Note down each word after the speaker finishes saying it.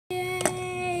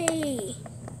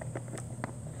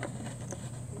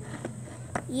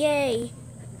Yay!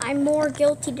 I'm more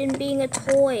guilty than being a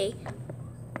toy.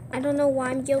 I don't know why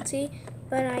I'm guilty,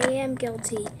 but I am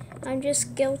guilty. I'm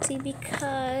just guilty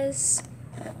because...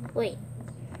 Wait.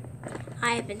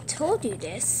 I haven't told you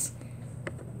this,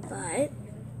 but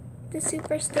the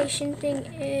Superstation thing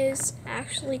is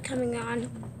actually coming on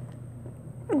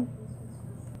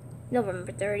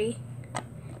November 30.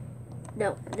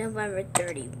 No, November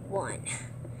 31.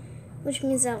 Which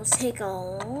means that will take a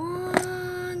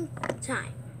long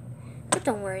time. But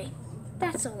don't worry,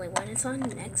 that's only when it's on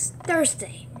next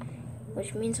Thursday.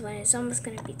 Which means when it's almost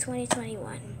going to be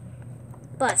 2021.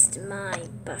 Bust my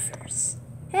buffers.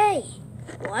 Hey!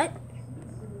 What?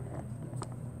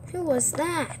 Who was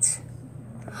that?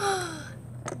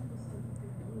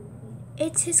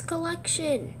 It's his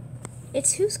collection.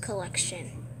 It's whose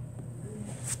collection?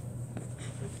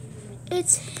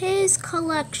 It's his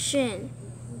collection.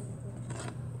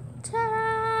 Ta-da!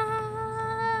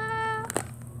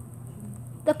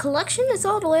 The collection is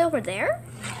all the way over there?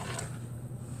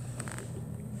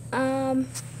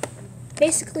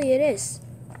 Basically it is.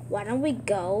 Why don't we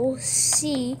go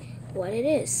see what it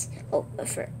is? Oh,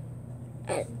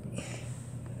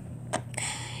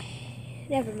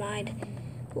 never mind.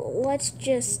 Let's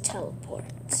just teleport.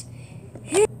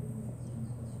 Yeah.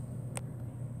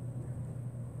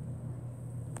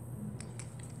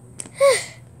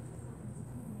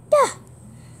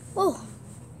 Oh,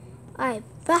 I'm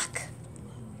back.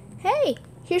 Hey,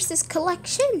 here's this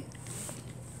collection.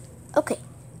 Okay,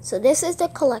 so this is the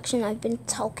collection I've been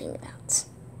talking about.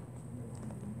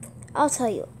 I'll tell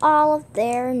you all of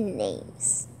their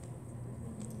names.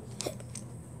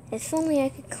 If only I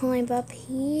could climb up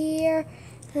here.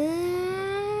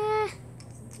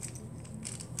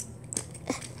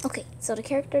 Okay, so the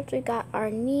characters we got are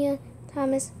Nia,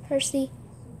 Thomas, Percy,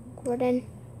 Gordon,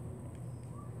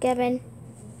 Gavin,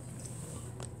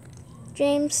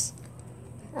 James,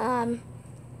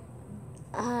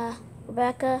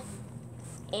 Rebecca,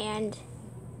 and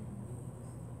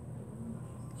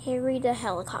Harry the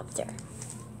helicopter.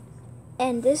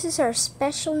 And this is our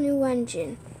special new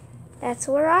engine. That's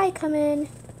where I come in.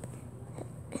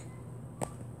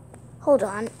 Hold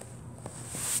on.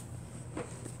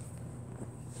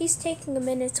 He's taking a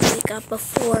minute to wake up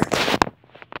before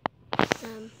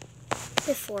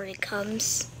he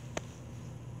comes.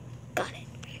 Got it.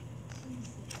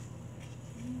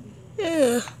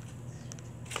 Ugh.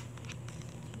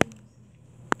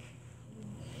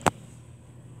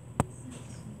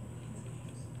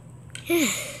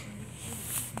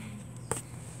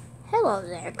 Hello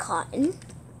there, Cotton.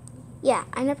 Yeah,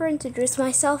 I never introduced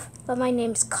myself, but my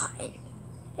name's Cotton.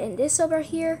 And this over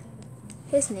here,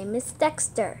 his name is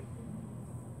Dexter.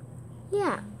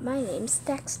 Yeah, my name's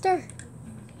Dexter.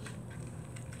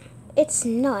 It's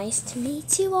nice to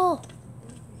meet you all.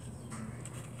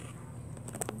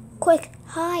 Quick,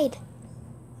 hide.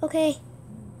 Okay.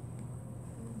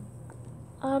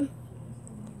 I'll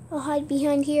hide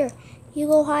behind here. You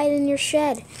go hide in your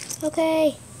shed.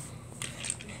 Okay.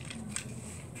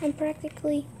 I'm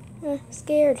practically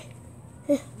scared.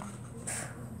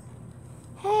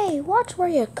 Hey, watch where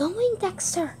you're going,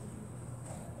 Dexter.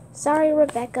 Sorry,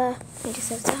 Rebecca. I just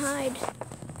have to hide.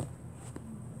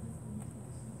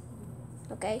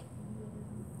 Okay.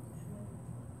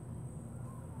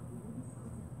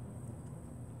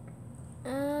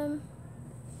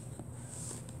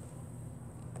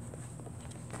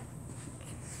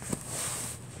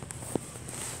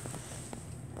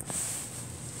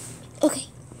 Okay.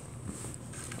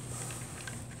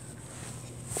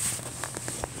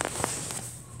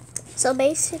 So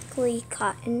basically,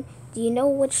 Cotton, do you know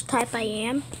which type I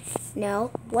am?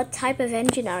 No. What type of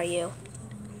engine are you?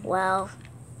 Well,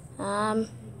 I'm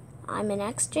an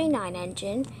XJ9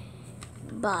 engine,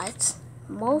 but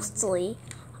mostly,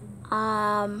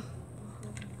 I'll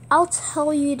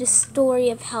tell you the story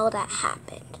of how that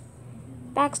happened.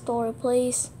 Backstory,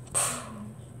 please.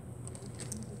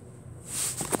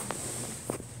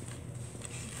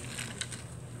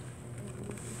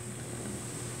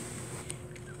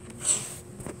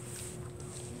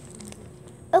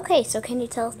 Okay, so can you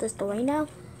tell us the story now?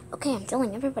 Okay, I'm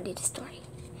telling everybody the story.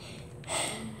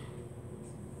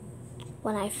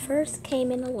 When I first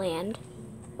came in a land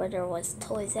where there was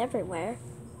toys everywhere,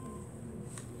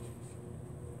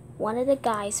 one of the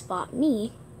guys bought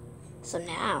me, so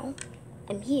now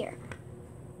I'm here.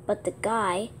 But the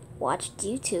guy watched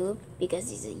YouTube because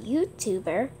he's a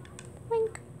YouTuber,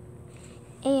 wink,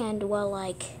 and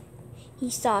he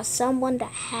saw someone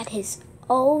that had his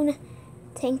own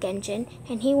tank engine,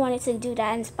 and he wanted to do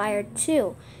that inspired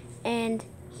too. And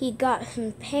he got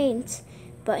some paint,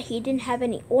 but he didn't have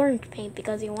any orange paint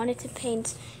because he wanted to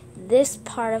paint this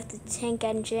part of the tank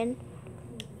engine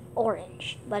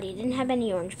orange, but he didn't have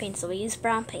any orange paint, so he used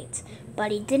brown paint.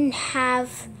 But he didn't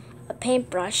have a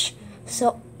paintbrush,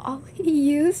 so all he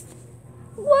used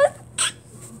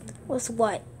was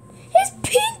what? His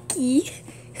pinky!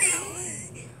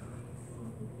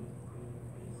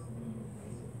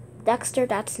 Dexter,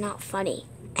 that's not funny.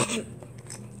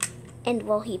 And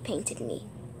well, he painted me.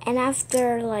 And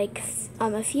after like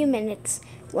a few minutes,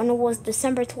 when it was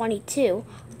December 22,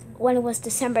 when it was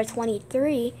December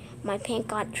 23, my paint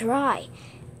got dry.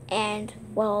 And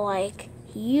well, like,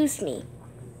 he used me.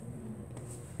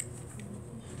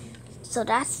 So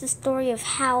that's the story of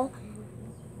how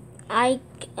I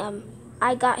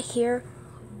got here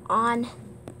on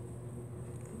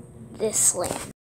this land.